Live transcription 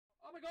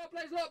god,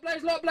 Blaze, look,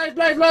 Blaze, look, Blaze,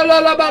 Blaze, look,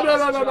 look, look, look,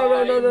 look,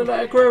 look, look,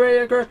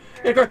 look,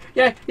 Icar,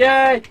 yay,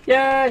 yay,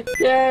 yay,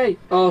 yay.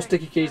 Oh,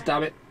 sticky keys,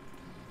 damn it.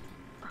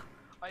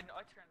 I turned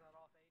that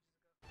off.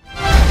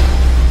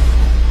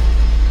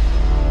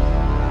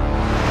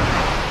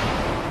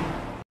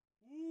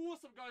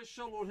 What's up guys,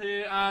 Shuttlord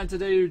here, and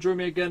today you join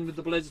me again with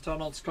the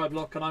Blazathon on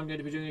Skyblock, and I'm going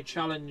to be doing a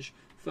challenge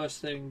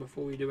first thing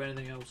before we do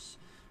anything else,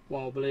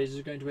 while Blaze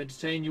is going to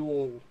entertain you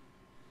all.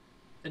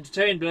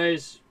 Entertain,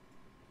 Blaze.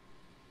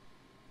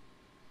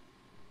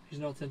 He's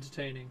not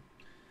entertaining.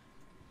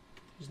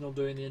 He's not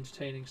doing the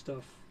entertaining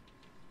stuff.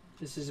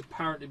 This is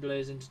apparently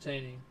Blaze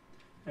entertaining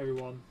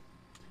everyone.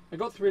 I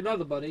got 3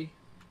 leather, buddy.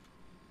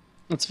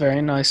 That's very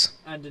nice.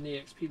 And an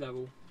EXP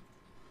level.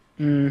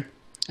 I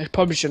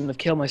probably shouldn't have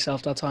killed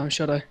myself that time,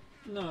 should I?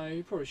 No,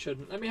 you probably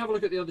shouldn't. Let me have a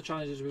look at the other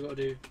challenges we've got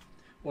to do.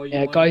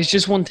 Yeah, guys,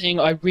 just one thing.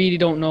 I really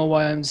don't know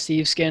why I'm the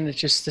Steve skin. It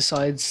just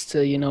decides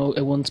to, you know,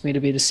 it wants me to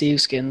be the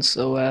Steve skin,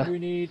 so, We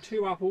need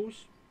 2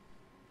 apples,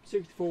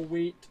 64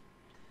 wheat,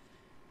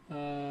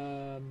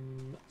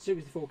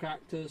 64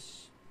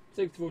 cactus,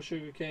 64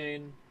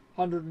 sugarcane,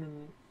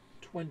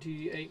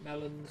 128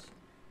 melons,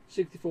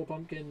 64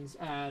 pumpkins,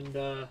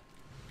 and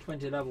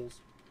 20 levels.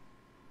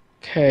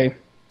 Okay.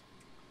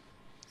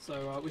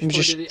 So we should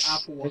probably do the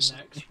apple one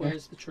next.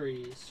 Where's the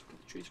trees?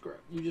 The trees grow.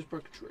 You just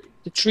broke a tree.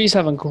 The trees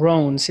haven't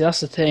grown. See, that's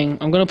the thing.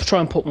 I'm gonna try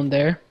and put one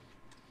there.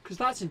 Because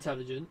that's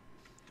intelligent.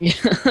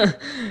 Yeah.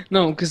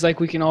 No, because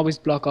like we can always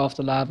block off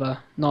the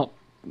lava. Not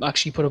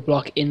actually put a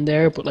block in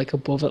there, but like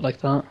above it, like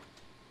that.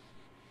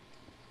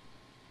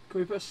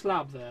 Can we put a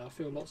slab there? I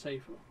feel a lot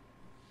safer.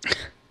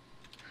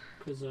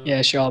 Cause,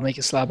 yeah, sure. I'll make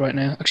a slab right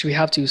now. Actually, we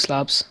have 2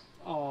 slabs.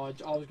 Oh, I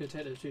was gonna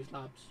take those 2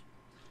 slabs,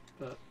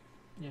 but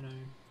you know.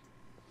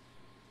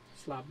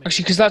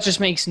 Actually, because that just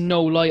makes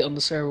no light on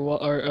the server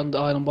or on the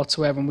island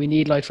whatsoever, and we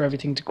need light for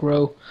everything to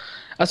grow.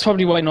 That's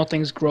probably why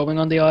nothing's growing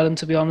on the island,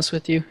 to be honest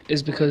with you,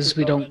 is because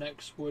we don't. The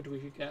next wood we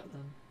could get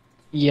then.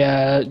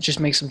 Yeah, just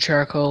make some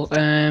charcoal.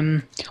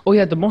 Oh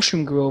yeah, the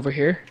mushroom grew over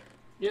here.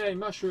 Yeah,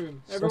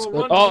 mushroom. So Everyone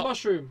run to the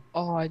mushroom.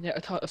 Oh, I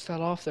thought it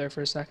fell off there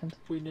for a second.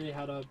 We nearly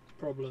had a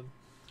problem.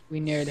 We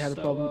nearly had a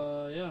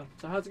problem. Yeah.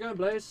 So how's it going,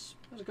 Blaze?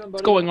 How's it going,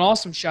 buddy? It's going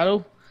awesome,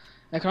 Shadow.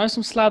 Now, can I have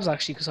some slabs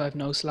actually? Because I have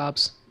no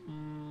slabs.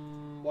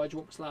 Why do you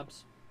want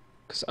slabs?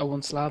 Because I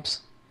want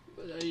slabs.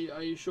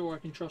 Are you sure I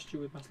can trust you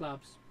with my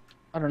slabs?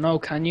 I don't know,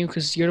 can you?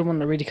 Because you're the one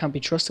that really can't be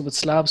trusted with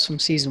slabs from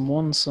season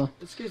 1, so...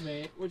 Excuse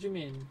me, what do you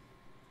mean?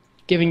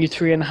 Giving you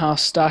 3.5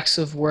 stacks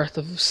of worth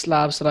of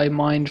slabs that I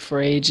mined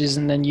for ages,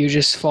 and then you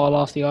just fall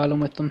off the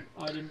island with them.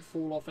 I didn't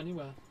fall off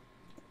anywhere.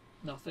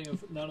 None of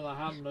that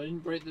happened. I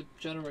didn't break the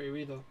generator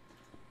either.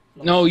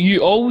 No, you...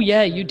 Oh,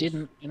 yeah, you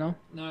didn't, you know?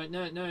 No, I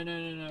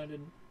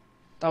didn't.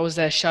 That was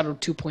Shadow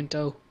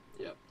 2.0.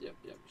 Yep.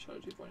 Shadow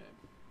 2.0.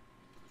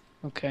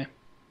 Okay.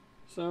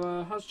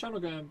 So, how's the channel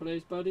going,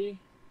 Blaze, buddy?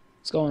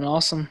 It's going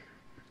awesome.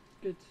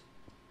 Good.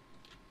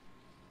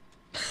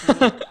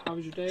 How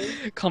was your day?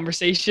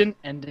 Conversation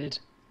ended.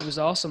 It was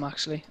awesome,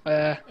 actually.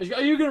 Are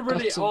you going to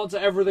really answer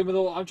everything with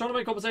all... I'm trying to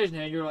make conversation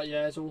here, and you're like,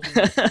 yeah, it's awesome.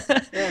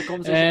 Yeah,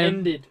 conversation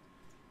ended.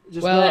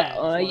 Just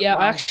yeah,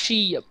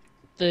 actually...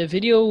 The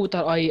video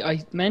that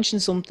I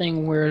mentioned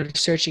something we're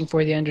searching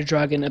for the Ender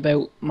Dragon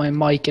about my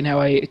mic and how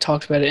I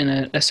talked about it in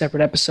a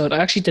separate episode. I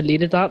actually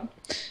deleted that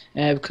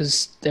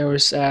because there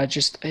was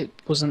it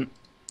wasn't.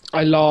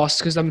 I lost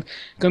because I'm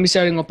going to be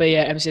starting up a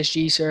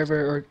MCSG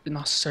server or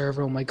not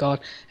server. Oh my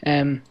god,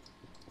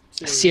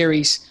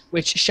 series.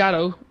 Which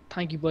Shadow,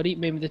 thank you, buddy.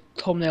 Made me the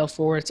thumbnail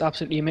for it. It's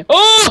absolutely amazing.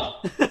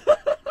 Oh,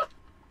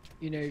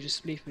 you know, you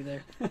just spleefed me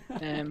there.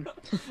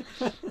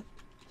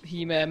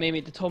 He made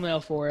me the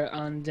thumbnail for it,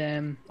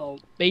 and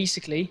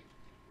basically,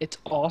 it's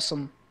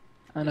awesome.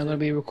 And I'm going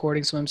to be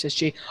recording some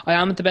MCSG. I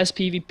am the best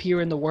PvPer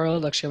in the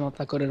world. Actually, I'm not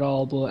that good at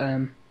all, but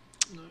No.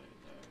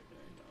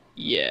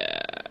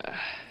 yeah.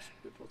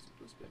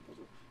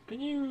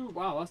 Can you?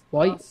 Wow,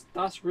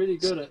 that's really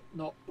good at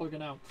not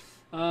bugging out.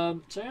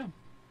 So yeah.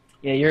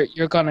 Yeah,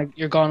 you're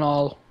gone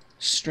all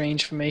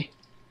strange for me.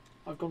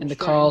 I've gone in the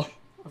strange. call.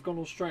 I've gone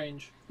all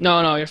strange.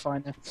 No, you're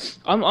fine now.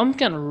 I'm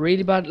getting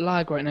really bad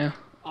lag right now.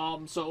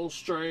 I'm so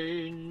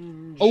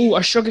strange. Oh,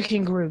 a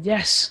sugarcane grew.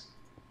 Yes.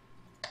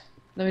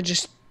 Let me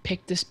just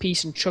pick this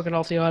piece and chuck it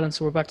off the island,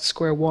 so we're back to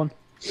square 1.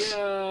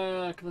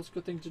 Yeah, that's a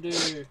good thing to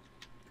do.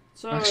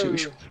 So,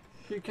 actually,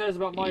 who cares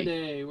about my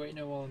day? Wait,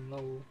 no one.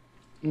 No.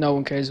 No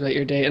one cares about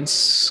your day, and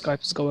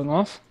Skype is going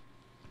off.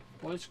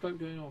 Why is Skype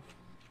going off?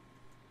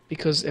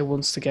 Because it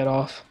wants to get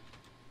off.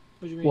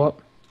 What do you mean? What?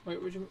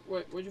 Wait, what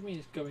do you mean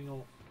it's going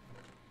off?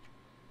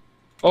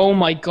 Oh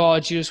my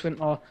god, you just went,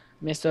 oh,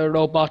 Mr.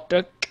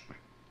 Robotic.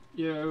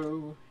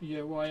 Yo,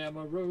 I am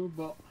a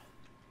robot.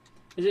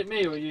 Is it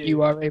me or you?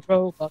 You are a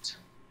robot.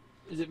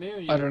 Is it me or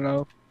you? I don't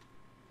know.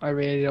 I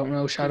really don't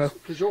know, Shadow.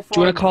 Cause you're fine.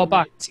 Do you want to call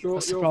back? You're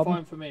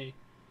fine for me.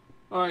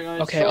 Alright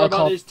guys, okay, sorry I'll about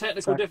call. these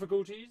technical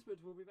difficulties, but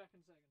we'll be back in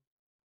a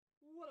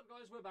second. What up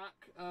guys, we're back.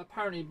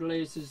 Apparently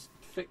Blaze has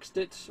fixed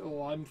it,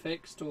 or I'm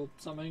fixed, or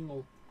something,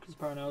 or because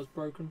apparently I was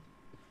broken.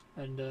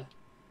 And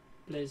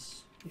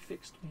Blaze, he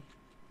fixed me.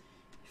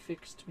 He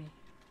fixed me.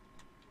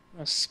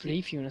 I'll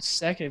spleef you in a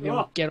second if you Oh.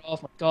 don't get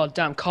off my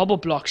goddamn cobble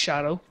block,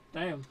 Shadow.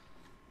 Damn.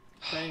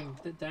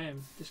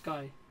 Damn. This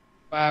guy.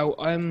 Wow,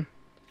 I'm...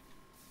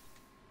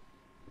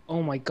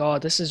 Oh my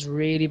god, this is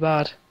really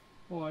bad.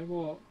 Why?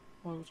 What?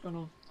 What's going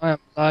on? I am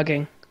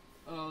lagging.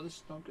 Oh, this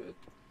is not good.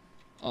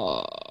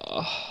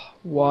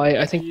 Why?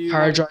 I think You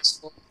hard like- drive's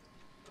full.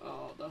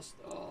 That's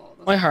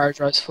My hard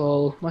drive's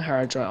full. My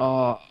hard drive.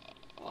 Oh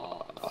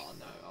no!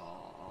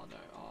 Oh no!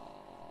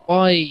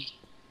 Why?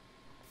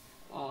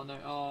 Oh no!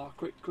 Oh,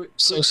 quick!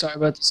 So sorry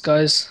about this,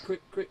 guys.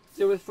 Quick!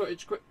 Deal with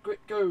footage! Quick!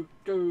 Go!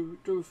 Do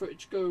with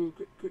footage! Go!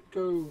 Quick!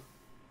 Go!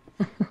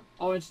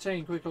 I'll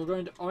entertain. Quick!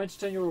 I'll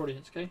entertain your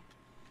audience. Okay.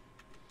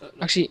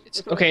 Actually,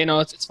 it's okay. No,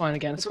 it's fine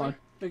again. It's fine.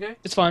 Okay.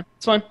 It's fine.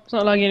 It's fine. It's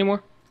not lagging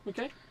anymore.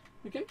 Okay.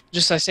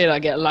 Just I say that I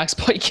get a lag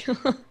spike.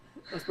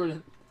 That's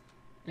brilliant.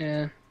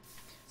 Yeah.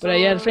 But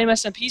yeah, the Flame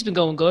SMP's been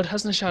going good,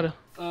 hasn't it, Shadow?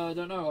 I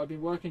don't know. I've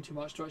been working too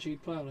much to actually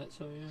play on it,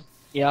 so yeah.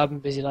 Yeah, I've been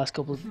busy the last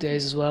couple of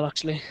days as well,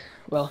 actually.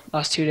 Well,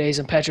 last 2 days,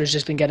 and Petra's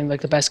just been getting like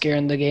the best gear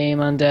in the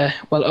game and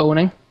well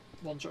owning,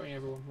 One-shotting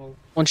everyone. Well,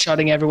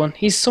 one-shotting everyone.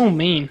 He's so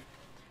mean.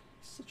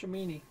 such a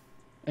meanie.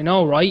 I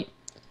know, right?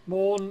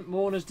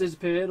 Morn has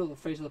disappeared off the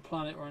face of the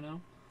planet right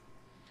now.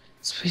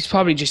 He's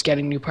probably just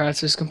getting new parts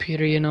for his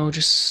computer, you know,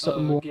 just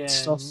more Again.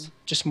 stuff,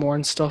 just more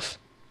and stuff.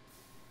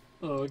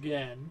 Oh,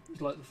 again.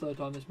 It's like the third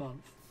time this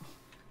month.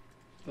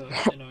 But,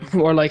 you know,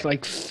 Or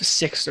like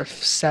sixth or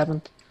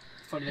seventh.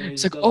 funny thing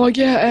It's is, like, it oh, doesn't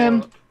yeah, even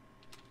work.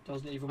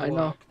 Doesn't even I work.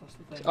 know. That's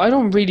the thing. I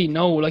don't really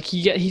know. Like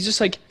he's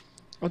just like,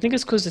 I think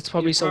it's because it's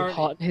probably so apparently-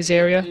 hot in his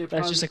area He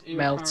that it just like he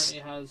melts.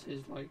 apparently has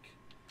his, like,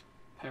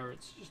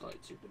 parents just, like,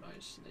 super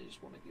nice, and they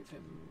just want to give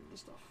him the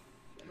stuff.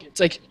 They It's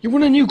like, you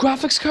want a new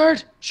graphics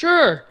card?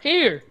 Sure,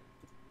 here.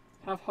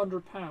 have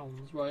 £100,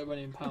 right? When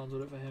in pounds,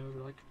 would it for him? It would be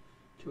like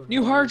 200.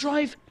 New hard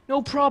drive?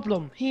 No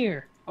problem.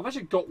 Here. I've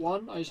actually got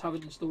one. I just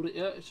haven't installed it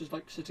yet. It's just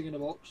like sitting in a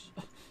box.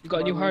 You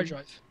got a new hard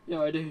drive.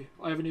 Yeah, I do.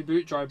 I have a new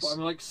boot drive, but I'm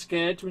like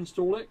scared to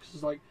install it because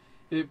it's like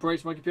if it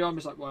breaks my computer, I'm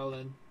just like, well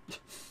then.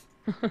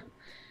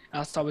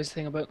 That's always the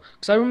thing about.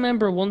 Because I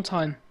remember one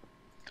time,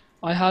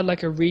 I had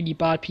like a really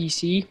bad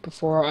PC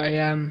before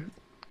I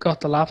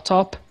got the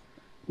laptop,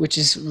 which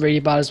is really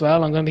bad as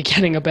well. I'm going to be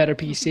getting a better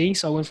PC,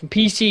 so I went from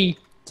PC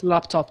to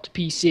laptop to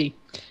PC.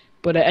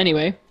 But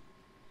anyway,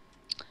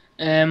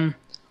 I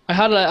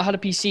had a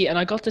PC and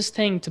I got this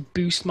thing to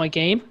boost my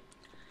game,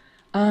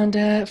 and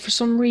for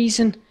some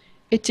reason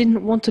it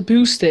didn't want to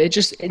boost it.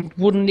 It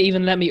wouldn't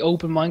even let me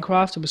open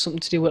Minecraft. It was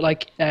something to do with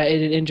like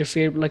it had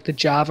interfered with like the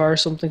Java or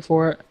something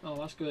for it. Oh,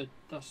 that's good.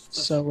 That's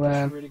So,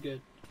 that's really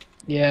good.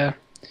 Yeah,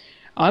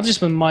 I've just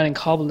been mining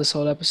cobble this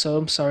whole episode.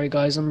 I'm sorry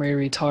guys, I'm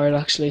really tired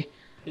actually.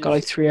 Got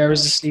like 3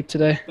 hours of sleep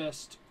today.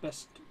 Best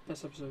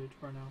episode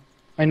right now.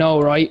 I know,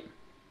 right?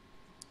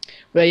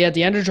 But yeah,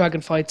 the Ender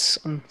Dragon fights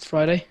on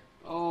Friday.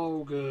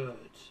 Oh, good.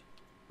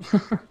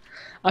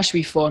 That should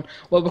be fun.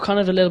 Well, we're kind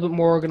of a little bit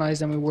more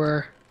organized than we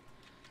were,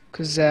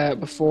 because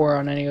before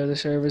on any other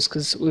servers,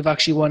 because we've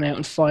actually went out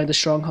and found the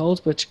stronghold,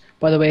 which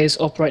by the way is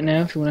up right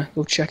now. If you want to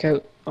go check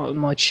out on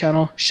my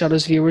channel,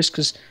 Shadow's viewers,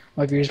 because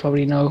my viewers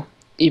probably know.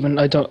 Even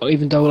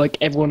though like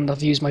everyone that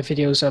views my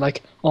videos are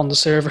like on the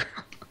server.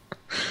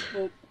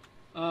 Well,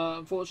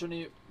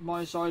 unfortunately,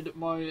 my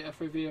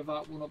FAV of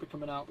that will not be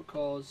coming out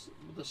because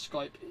the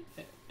Skype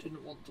it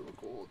didn't want to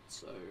record.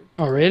 So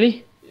Oh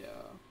really? yeah,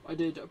 I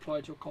did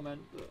apply to a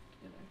comment, but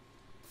you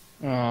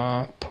know.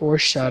 Aw, poor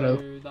Shadow.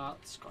 So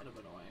that's kind of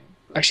annoying.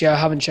 But Actually, I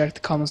haven't checked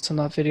the comments on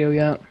that video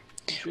yet.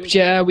 should- But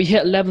yeah, we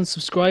hit 11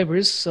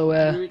 subscribers, so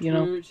Root, you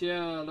know. root,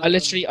 yeah, I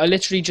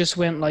literally just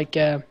went like,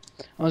 I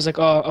was like,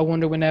 oh, I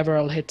wonder whenever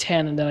I'll hit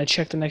 10, and then I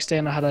checked the next day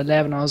and I had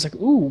 11. I was like,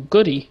 ooh,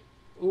 goody.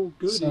 Oh,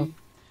 goody. So,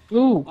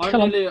 ooh,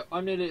 kill 'em.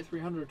 I'm nearly at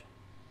 300.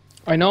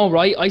 I know,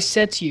 right? I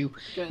said to you,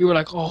 Getting- you were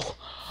like,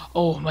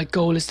 oh, my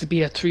goal is to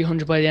be at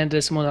 300 by the end of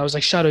this month. I was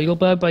like, Shadow, you'll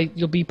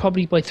be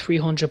probably by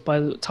 300 by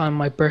the time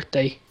my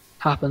birthday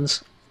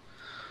happens,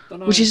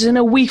 Dunno, which is in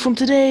a week from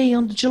today,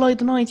 on July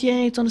the 9th.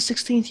 Yay, it's on the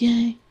 16th.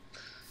 Yay.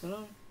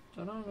 Dunno,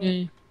 mate.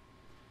 Yay.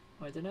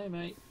 I don't know,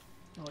 mate.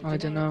 I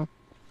don't know.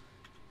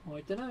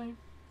 I don't know.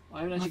 I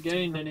haven't actually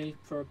gained any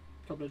for a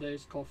couple of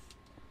days. Cough.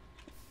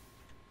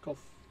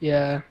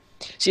 Yeah.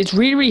 See, it's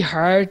really, really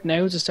hard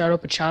now to start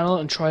up a channel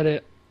and try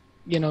to,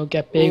 you know,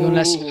 get big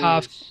unless you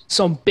have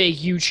some big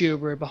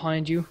YouTuber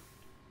behind you.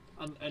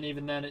 And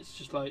even then, it's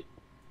just like,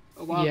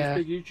 oh wow, Yeah.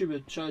 this big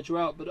YouTuber shouted you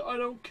out, but I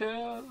don't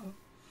care.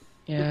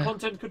 The Yeah.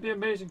 content could be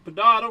amazing, but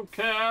I don't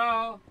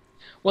care.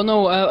 Well,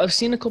 no, I've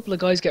seen a couple of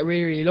guys get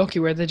really, really lucky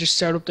where they just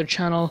start up their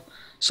channel.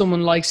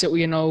 Someone likes it,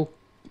 you know,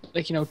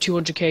 like, you know,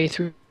 200k,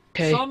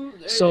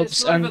 300k subs,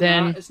 it's not and even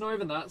then that. It's not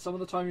even that. Some of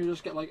the time you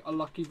just get like a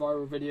lucky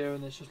viral video,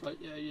 and it's just like,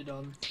 yeah, you're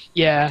done.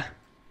 yeah,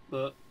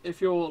 But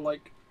if you're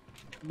like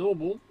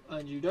normal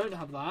and you don't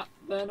have that,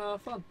 then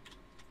fun.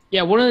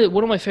 yeah. One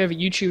of my favorite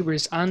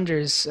YouTubers,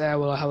 Anders.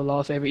 Well, I have a lot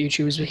of favorite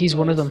YouTubers, but he's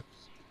one of them.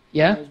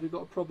 Yeah. Guys, we've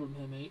got a problem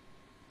here, mate.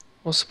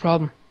 What's the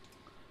problem?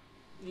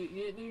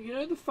 You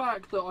know the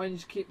fact that I need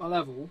to keep my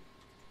level.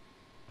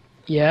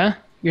 Yeah,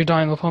 you're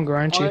dying of hunger,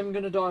 aren't you? I'm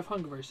gonna die of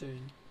hunger very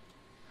soon.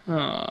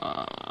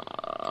 Aw.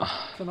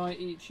 can I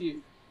eat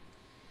you?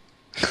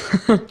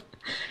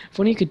 If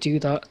only you could do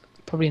that.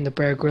 Probably in the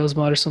Bear Grylls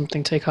mod or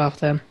something. Take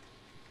half them.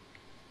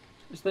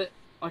 Is that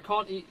I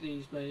can't eat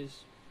these,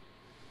 Blaze.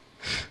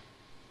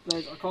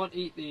 Blaze, I can't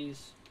eat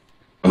these.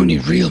 Only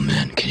real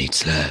men can eat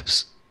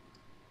slabs.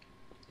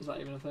 Is that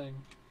even a thing?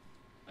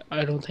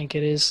 I don't think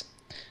it is.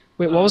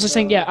 Wait, what was I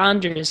saying? Yeah,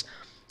 Anders.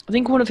 I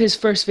think one of his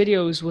first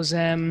videos was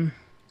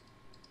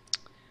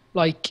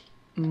like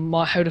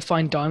how to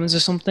find diamonds or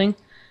something.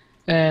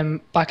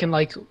 Back in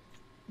like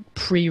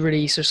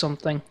pre-release or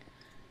something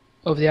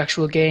of the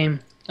actual game,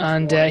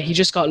 and he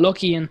just got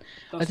lucky, and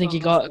I think he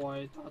got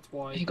like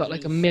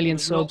 1 million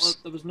subs.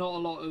 There was not a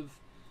lot of.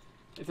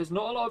 If there's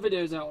not a lot of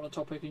videos out on a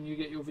topic and you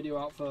get your video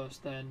out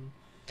first, then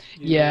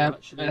yeah,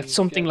 it's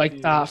something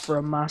like that for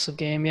a massive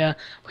game. Yeah,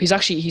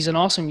 he's an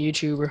awesome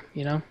YouTuber.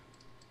 You know.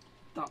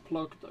 That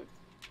plug though.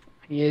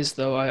 He is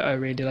though. I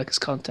really like his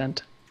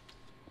content.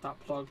 That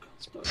plug.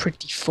 It's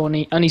pretty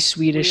funny, and he's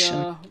Swedish.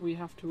 We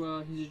have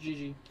to. He's a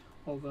GG.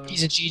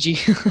 He's a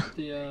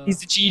GG. He's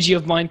the GG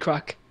of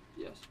Minecraft.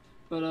 Yes,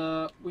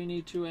 but we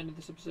need to end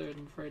this episode.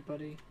 I'm afraid,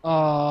 buddy.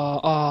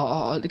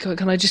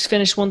 Can I just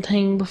finish one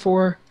thing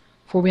before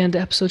we end the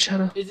episode,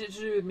 Shadow? Is it to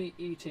do with me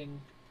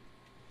eating?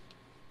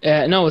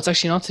 No, it's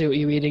actually not to do with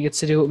you eating. It's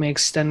to do with me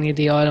extending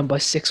the island by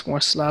 6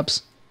 more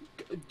slabs.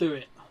 Do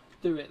it.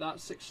 Do it.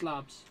 That's 6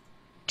 slabs.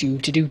 Do.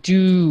 I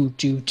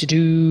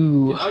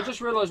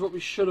just realised what we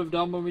should have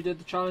done when we did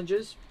the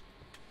challenges.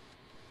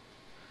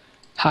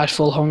 Had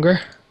full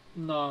hunger.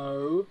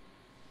 No.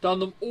 Done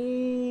them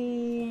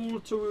all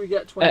till we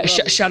get 20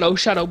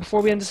 Shadow,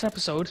 before we end this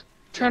episode,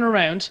 turn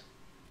around.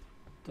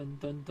 Dun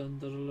dun dun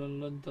dun dun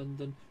dun dun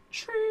dun.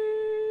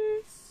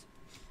 Trees!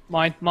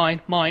 Mine.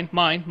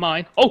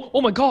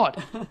 Oh my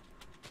god!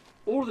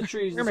 All the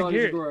trees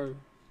decided to grow.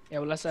 Yeah,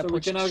 well, let's so we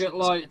can now get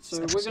light. So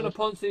we're going to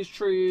punch these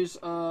trees,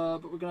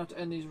 but we're going to have to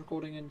end these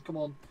recording in. Come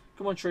on,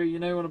 tree. You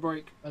know you want to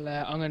break. Well,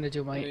 I'm going to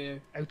do my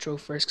outro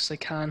first because I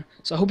can.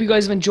 So I hope you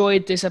guys have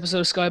enjoyed this episode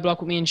of Skyblock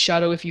with me and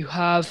Shadow. If you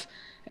have,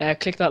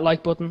 click that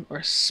like button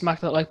or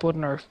smack that like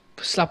button or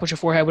slap with your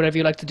forehead, whatever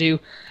you like to do.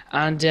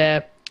 And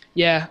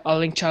yeah, I'll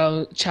link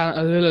Shadow's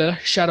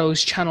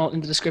channel in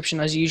the description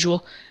as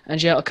usual.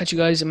 And yeah, I'll catch you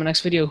guys in my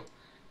next video.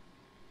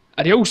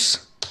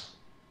 Adios.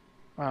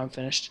 I'm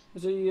finished.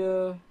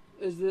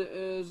 Is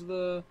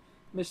the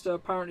Mr.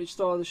 apparently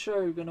star of the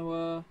show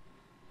gonna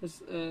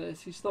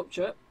has he stopped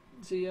yet?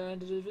 Has he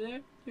ended his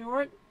video? You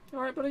alright? You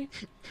alright, buddy?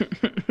 You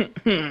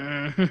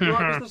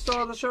alright, Mr.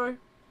 Star of the show?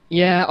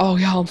 Yeah. Oh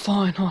yeah, I'm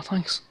fine. Oh,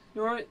 thanks.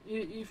 You alright?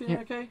 You feeling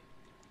okay?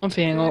 I'm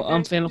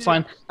feeling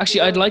fine.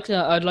 Actually, I'd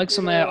like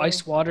some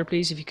ice water,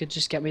 please. If you could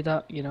just get me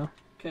that, you know.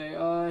 Okay.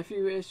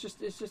 it's just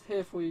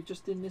here for you,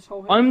 just in this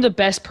hole here. I'm the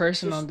best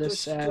person on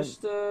this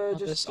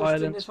this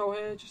island. In this hole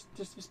here,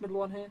 just this middle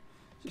one here.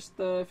 Just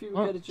if you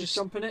could just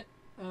jump in it.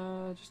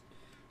 Just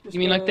you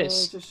mean like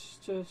this?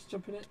 Just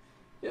jump in it.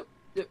 Yep.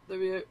 There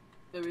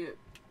we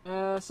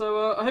go.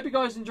 So I hope you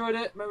guys enjoyed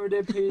it.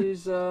 Remember,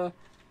 please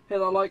hit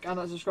that like and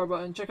that subscribe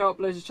button. Check out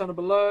Blaze's channel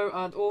below,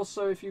 and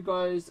also if you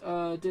guys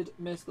did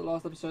miss the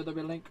last episode, there'll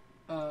be a link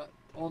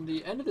on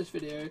the end of this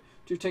video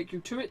to take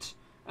you to it.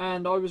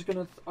 And I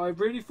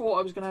really thought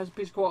I was gonna have a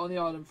piece of quiet on the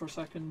island for a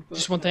second. But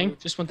just one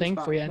thing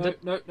before you end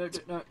it. No.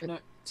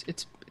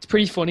 It's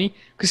pretty funny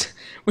because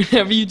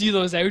whenever you do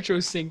those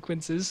outro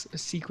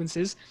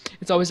sequences,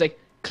 it's always like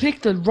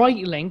click the right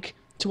link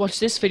to watch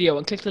this video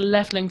and click the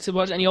left link to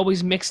watch, and you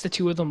always mix the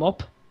two of them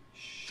up.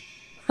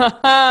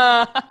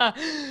 I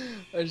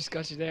just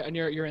got you there, and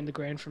you're in the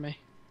ground for me.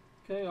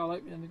 Okay, I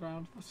like being in the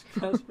ground.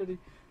 That's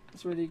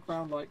really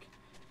ground-like.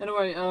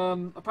 Anyway,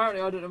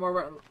 apparently I don't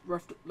know my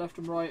left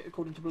and right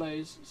according to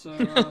Blaze,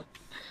 so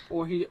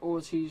or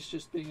he's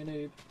just being a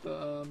noob.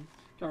 But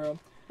carry on.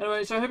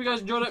 Anyway, so I hope you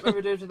guys enjoyed it.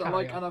 Remember to hit that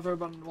like and that favorite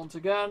button once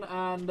again,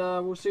 and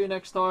we'll see you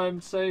next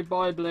time. Say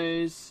bye,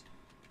 Blaze.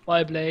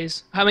 Bye,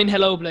 Blaze. I mean,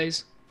 hello,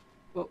 Blaze.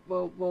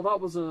 Well, that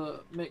was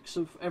a mix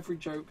of every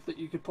joke that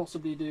you could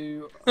possibly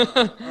do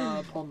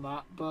upon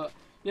that. But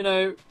you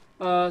know,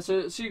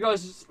 so see you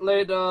guys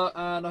later,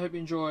 and I hope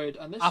you enjoyed.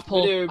 And this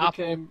video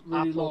became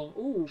really long.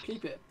 Ooh,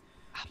 keep it.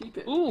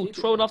 Ooh,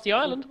 throw it off the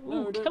island.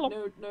 Ooh, kill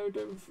him. No,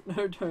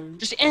 don't.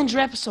 Just end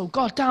your episode.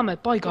 God damn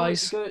it. Bye,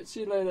 guys. Go, see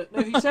you later.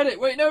 No, he said it.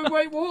 Wait,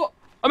 what?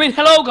 I mean,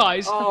 hello,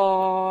 guys.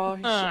 Oh,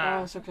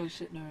 it's okay.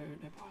 Shit, no,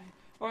 bye.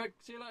 Alright,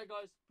 see you later,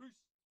 guys. Peace.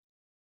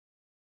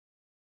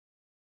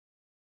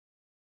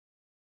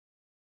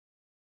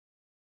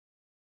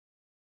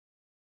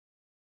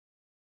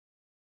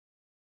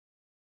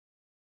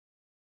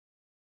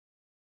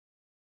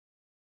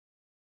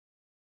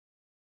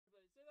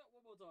 Say that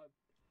one more time.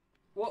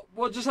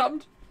 What just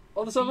happened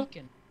on the server?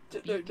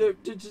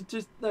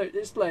 No,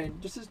 explain.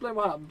 Just explain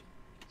what happened.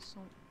 So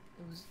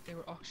they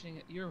were auctioning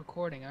it. You're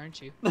recording,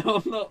 aren't you?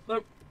 No, I'm not.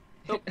 Nope.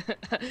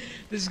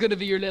 This is gonna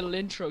be your little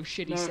intro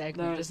shitty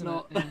segment, no, isn't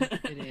not. it?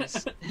 It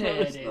is.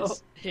 No,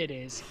 It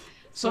is.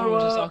 So, Someone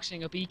was just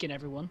auctioning a beacon,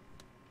 everyone.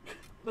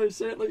 No,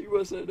 say it like you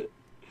were saying it.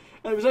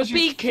 And it was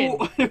actually beacon.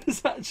 It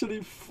was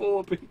actually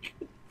 4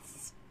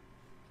 beacons.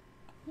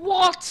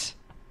 What?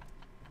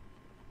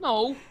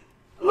 No.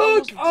 Look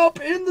wasn't. up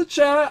in the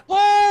chat.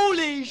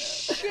 Holy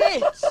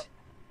shit!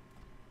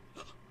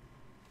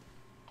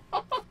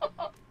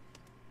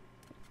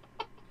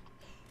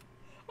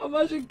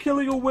 Imagine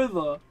killing a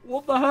wither.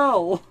 What the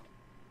hell?